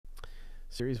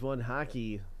Series 1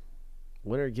 hockey.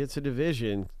 Winner gets a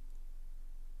division.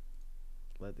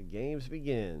 Let the games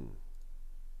begin.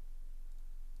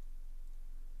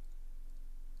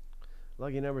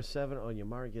 Lucky number 7 on your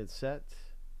mark, get set,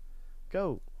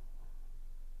 go.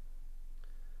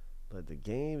 Let the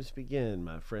games begin,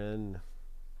 my friend.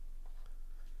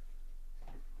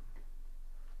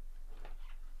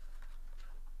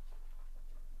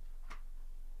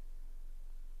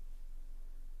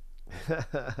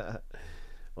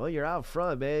 Well, you're out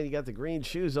front, man. You got the green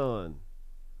shoes on.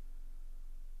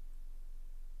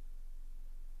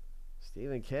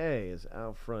 Stephen K is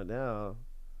out front now.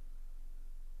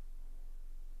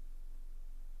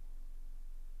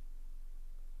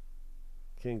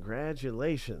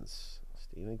 Congratulations,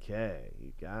 Stephen K.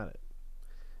 You got it.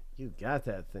 You got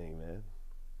that thing, man.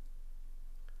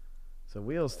 So,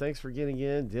 Wheels, thanks for getting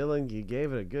in. Dylan, you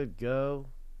gave it a good go.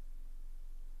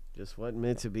 Just wasn't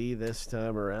meant to be this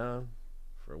time around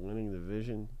for winning the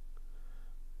division.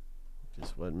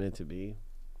 Just wasn't meant to be.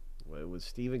 Well, it was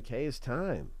Stephen K's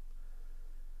time.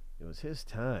 It was his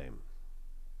time.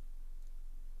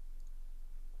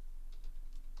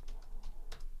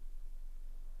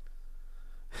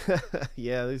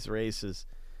 Yeah, these races.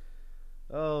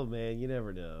 Oh, man, you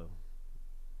never know.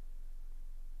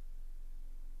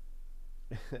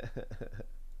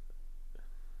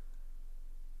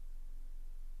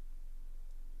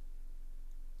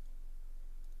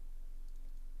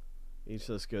 Each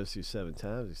list goes through 7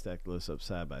 times. We stack the lists up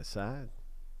side by side.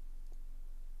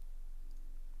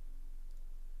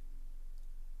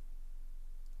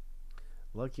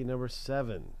 Lucky number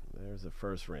 7. There's the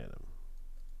first random.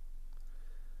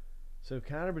 So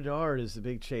Connor Bedard is the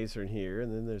big chaser in here,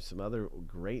 and then there's some other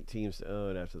great teams to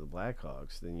own after the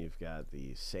Blackhawks. Then you've got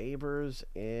the Sabres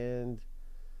and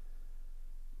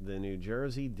the New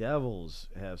Jersey Devils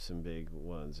have some big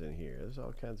ones in here. There's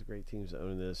all kinds of great teams to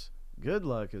own in this. Good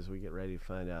luck as we get ready to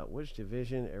find out which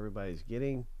division everybody's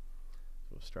getting.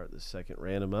 We'll start the second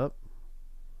random up.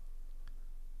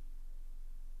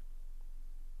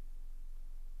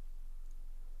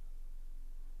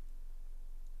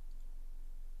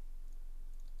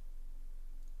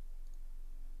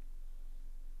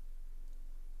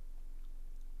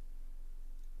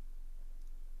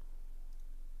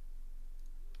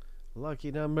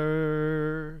 Lucky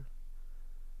number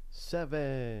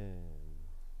 7.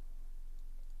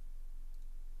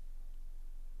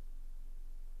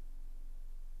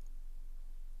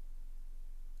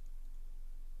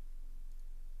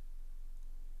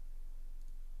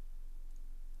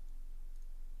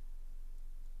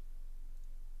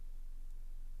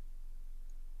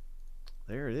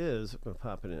 There it is. I'm going to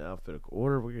pop it in alphabetical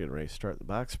order. We're getting ready to start the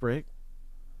box break.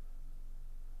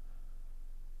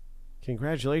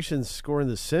 Congratulations scoring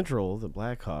the Central. The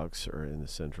Blackhawks are in the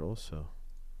Central, so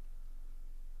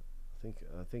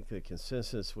I think the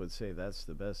consensus would say that's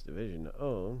the best division to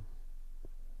own.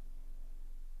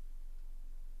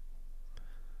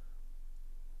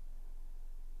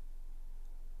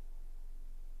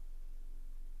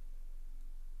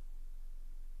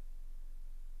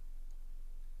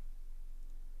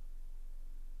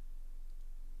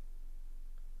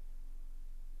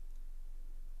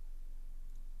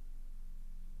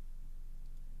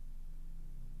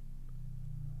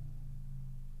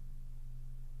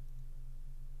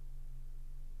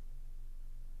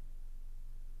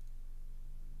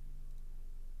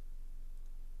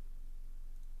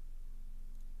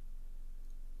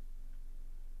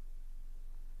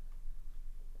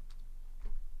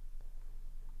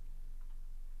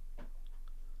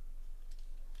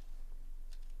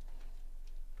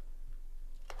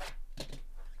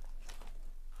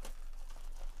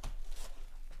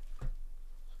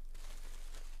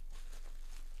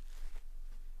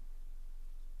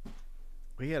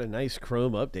 We had a nice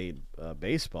Chrome update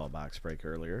baseball box break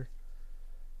earlier.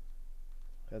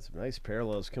 Had some nice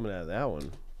parallels coming out of that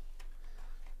one.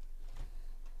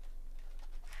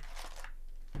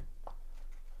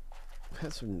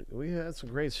 We had some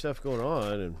great stuff going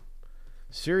on, and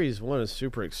Series 1 is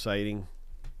super exciting.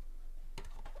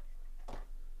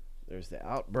 There's the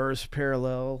Outburst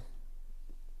parallel.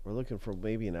 We're looking for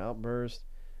maybe an Outburst.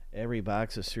 Every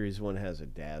box of Series 1 has a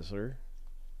Dazzler.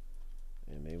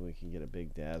 And maybe we can get a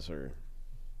big Dazzler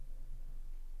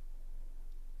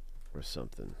or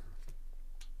something.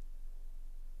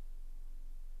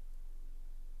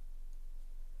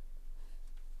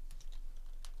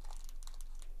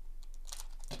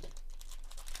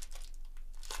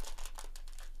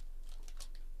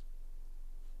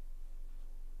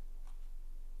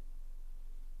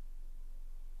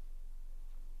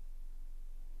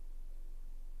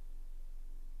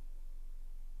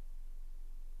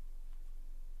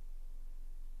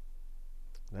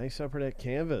 Nice upper deck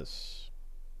canvas.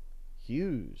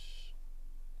 Hughes.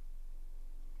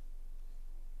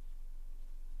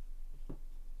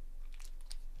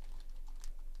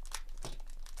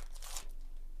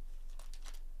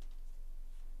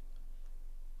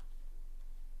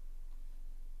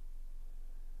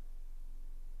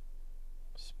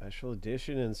 Special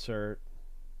edition insert.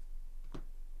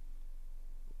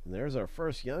 And there's our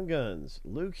first Young Guns,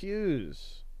 Luke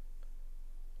Hughes.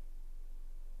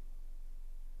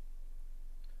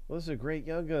 Well, this is a great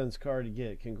Young Guns card to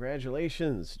get.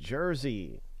 Congratulations,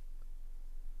 Jersey.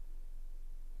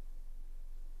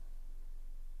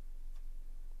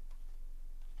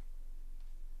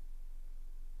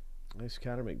 Nice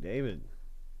Connor McDavid.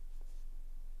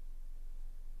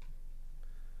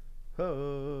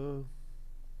 Oh.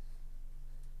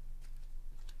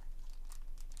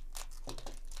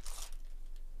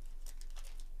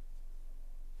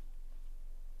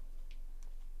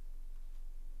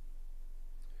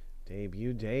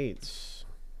 Debut dates.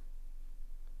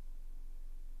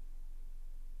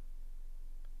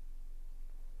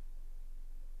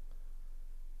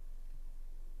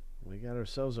 We got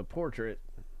ourselves a portrait.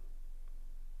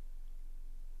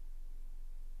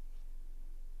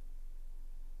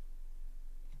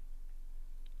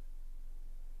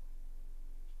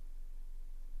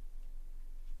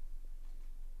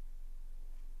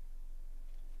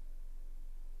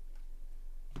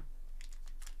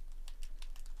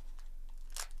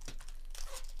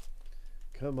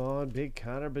 Come on, big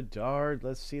Connor Bedard.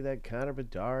 Let's see that Connor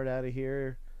Bedard out of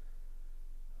here.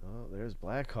 Oh, there's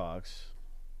Blackhawks.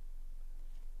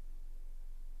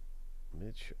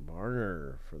 Mitch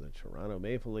Marner for the Toronto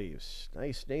Maple Leafs.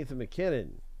 Nice Nathan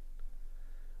McKinnon.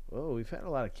 Oh, we've had a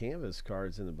lot of canvas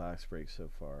cards in the box break so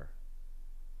far.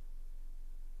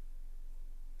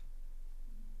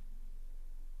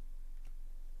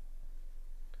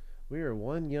 We are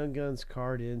one Young Guns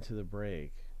card into the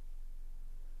break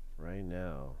right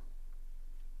now.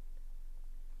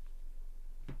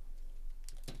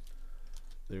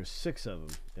 There's 6 of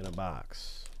them in a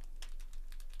box.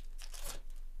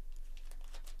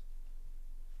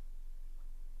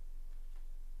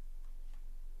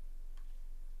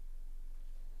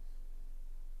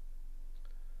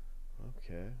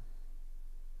 Okay.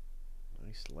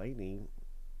 Nice Lightning.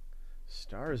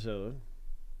 Star Zone.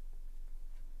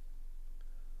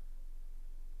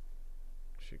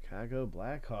 Chicago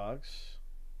Blackhawks.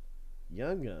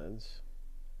 Young Guns.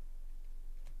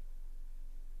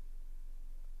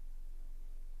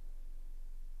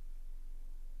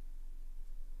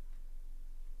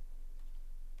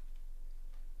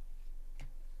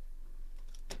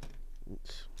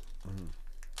 Oops.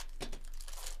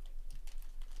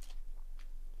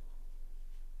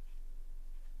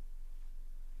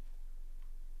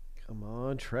 Come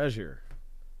on, treasure.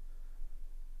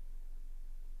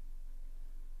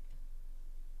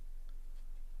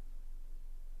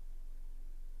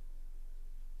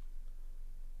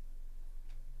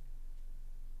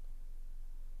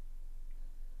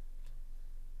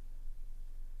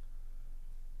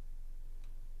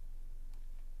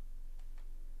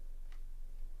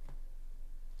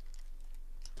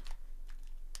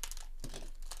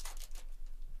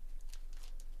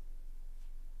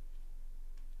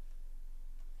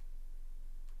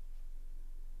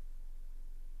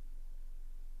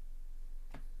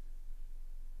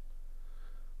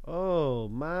 Oh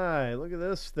my, look at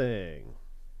this thing.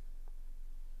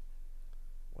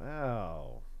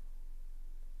 Wow.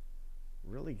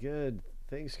 Really good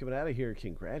things coming out of here.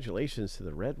 Congratulations to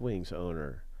the Red Wings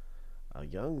owner.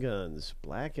 Young Guns,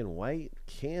 black and white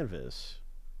canvas.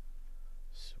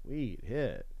 Sweet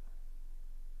hit.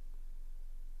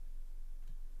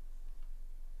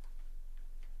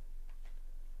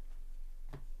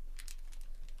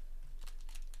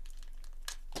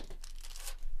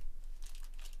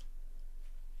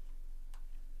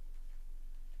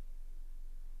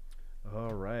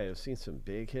 All right, I've seen some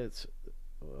big hits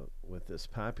with this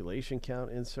population count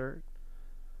insert.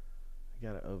 I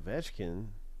got an Ovechkin.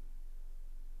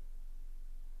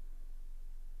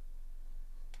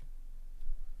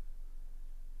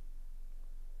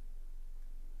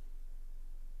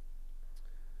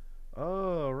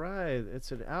 Oh, right,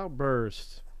 it's an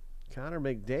outburst. Connor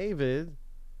McDavid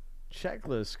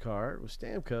checklist card with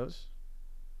Stamkos.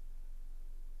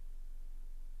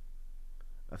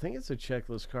 I think it's a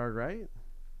checklist card, right?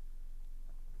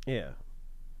 Yeah.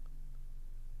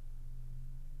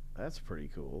 That's pretty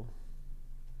cool.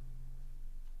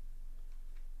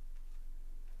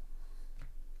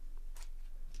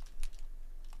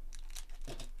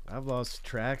 I've lost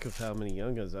track of how many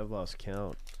Young Guns. I've lost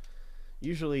count.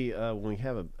 Usually, when we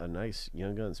have a nice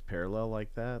Young Guns parallel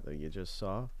like that you just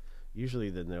saw,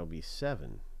 usually then there'll be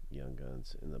 7 Young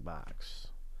Guns in the box,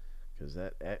 because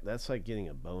that's like getting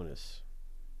a bonus.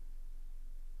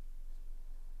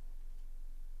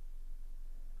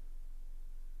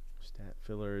 Stat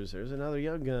fillers. There's another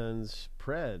Young Guns.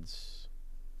 Preds.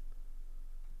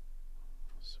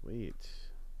 Sweet.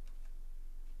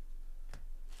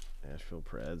 Nashville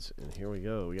Preds. And here we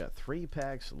go. We got 3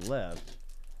 packs left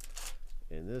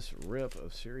in this rip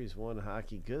of Series 1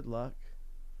 hockey. Good luck.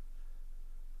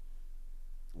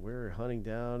 We're hunting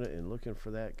down and looking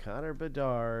for that Connor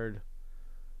Bedard.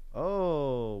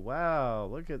 Oh, wow.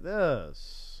 Look at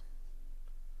this.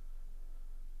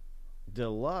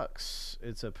 Deluxe.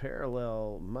 It's a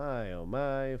parallel. My, oh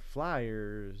my.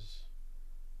 Flyers.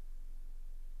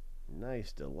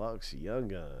 Nice deluxe Young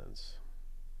Guns.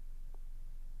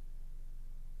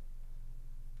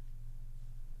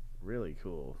 Really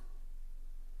cool.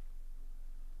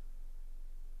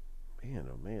 Man,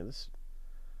 oh man, this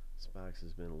box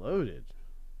has been loaded.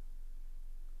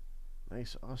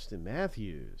 Nice Austin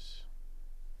Matthews.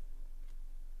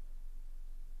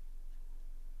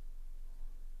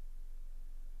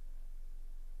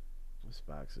 This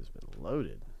box has been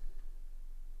loaded.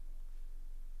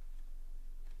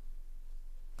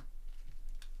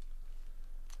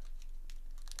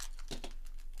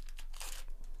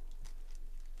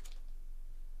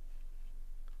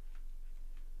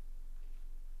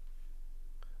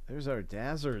 There's our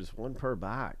Dazzlers, 1 per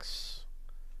box.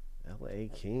 LA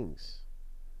Kings.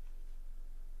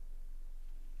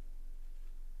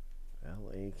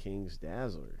 LA Kings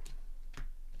Dazzler.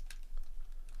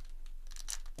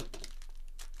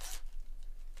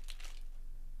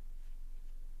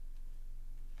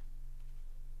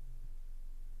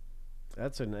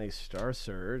 That's a nice Star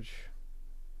Surge.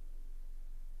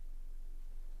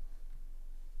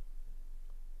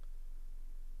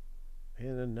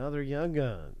 And another Young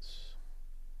Guns.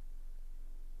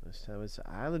 This time it's the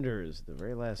Islanders. The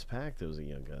very last pack, those are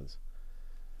Young Guns.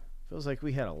 Feels like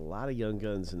we had a lot of Young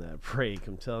Guns in that break.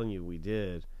 I'm telling you, we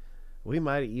did. We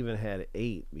might have even had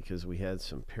 8 because we had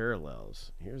some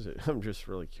parallels. I'm just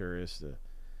really curious to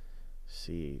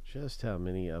see just how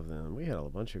many of them. We had a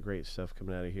bunch of great stuff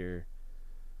coming out of here.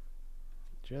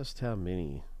 Just how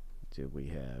many did we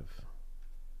have?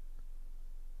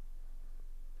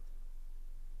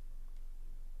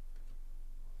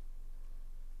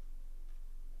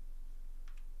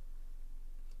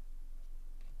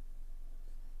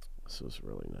 This was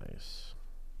really nice.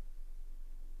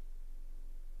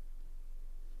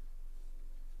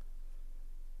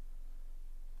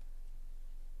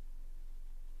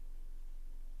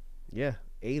 Yeah,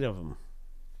 8 of them.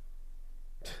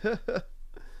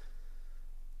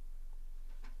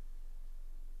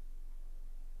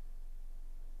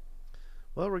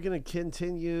 Well, we're going to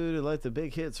continue to let the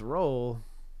big hits roll.